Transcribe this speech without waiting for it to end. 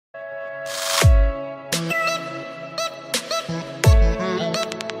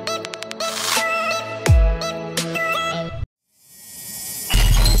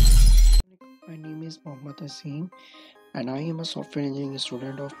Azeem, and I am a software engineering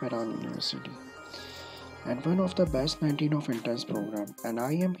student of Mehran University and one of the best 19 of interns program, and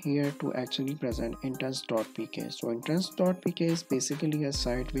I am here to actually present interns.pk. So interns.pk is basically a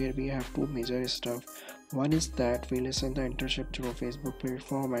site where we have two major stuff. One is that we listen the internship through Facebook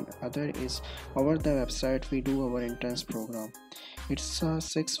platform, and other is over the website we do our interns program. It's a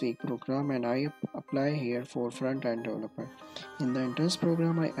 6-week program and I apply here for front-end developer. In the interns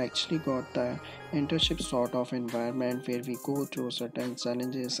program I actually got the internship sort of environment where we go through certain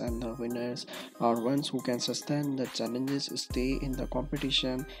challenges and the winners are ones who can sustain the challenges, stay in the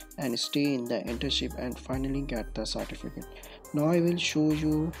competition and stay in the internship and finally get the certificate. Now I will show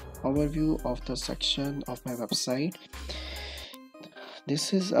you overview of the section of my website.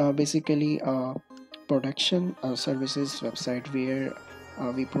 This is basically a production services website where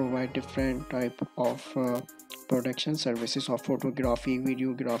we provide different type of production services of photography,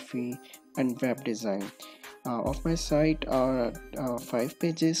 videography and web design. Of my site are 5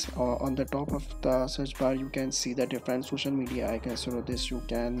 pages. On the top of the search bar you can see the different social media icons. So this you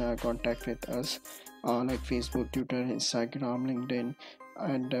can contact with us like Facebook, Twitter, Instagram, LinkedIn,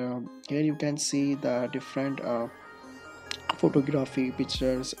 and here you can see the different photography,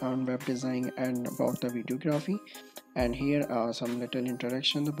 pictures and web design and about the videography. And here are some little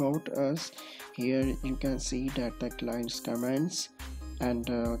interaction about us. Here you can see that the clients comments and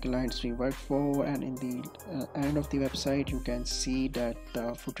clients we work for, and in the end of the website you can see that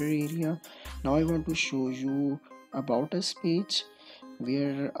the footer area. Now I want to show you about us page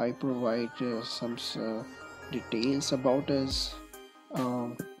where I provide some details about us.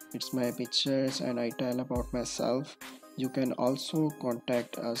 It's my pictures and I tell about myself. You can also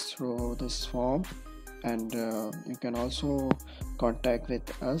contact us through this form, and you can also contact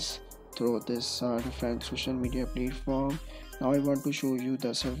with us through this different social media platform. Now I want to show you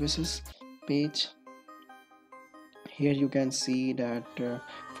the services page. Here you can see that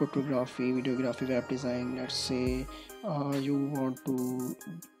photography, videography, web design. Let's say you want to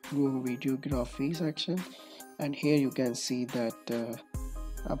go videography section, and here you can see that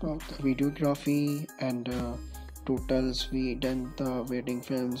about the videography and totals we done the wedding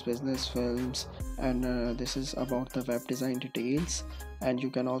films, business films, and this is about the web design details. And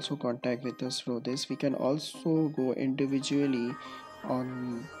you can also contact with us through this. We can also go individually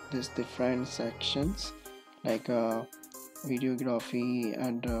on this different sections like videography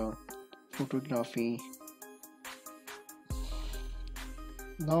and photography.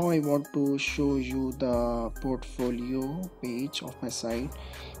 Now I want to show you the portfolio page of my site.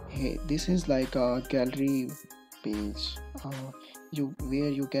 Hey, this is like a gallery page where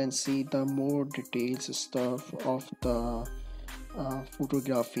you can see the more details stuff of the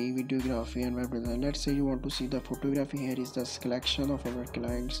photography, videography and web design. Let's say you want to see the photography. Here is the selection of our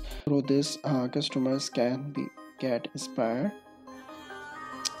clients. Through this customers can get inspired.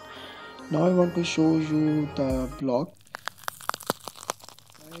 Now I want to show you the blog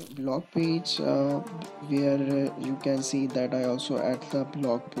page where you can see that I also add the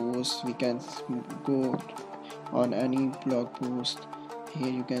blog post. We can go on any blog post. Here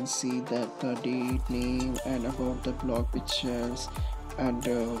you can see that the date, name and about the blog pictures and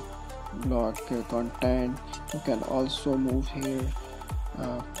blog content. You can also move here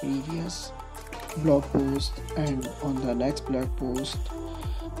previous blog post and on the next blog post.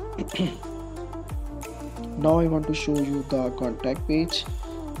 Now I want to show you the contact page.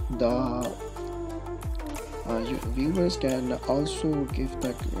 The viewers can also give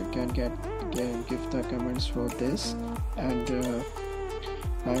the give the comments for this. And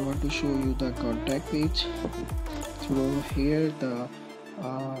I want to show you the contact page. Through here the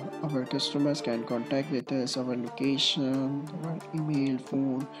our customers can contact with us, our location, our email,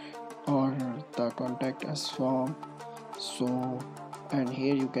 phone or the contact us form. So, and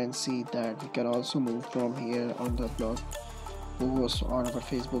here you can see that we can also move from here on the blog post on our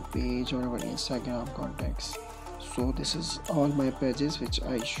Facebook page or our Instagram contacts. So this is all my pages which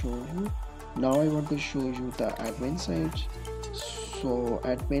I show you. Now I want to show you the admin side. So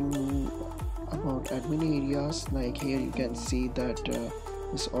about admin areas, like here you can see that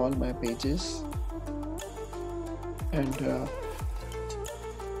is all my pages, and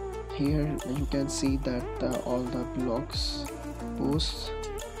here you can see that all the blogs posts.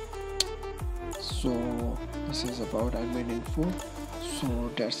 So this is about admin info. So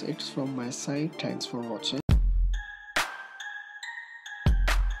that's it from my side. Thanks for watching.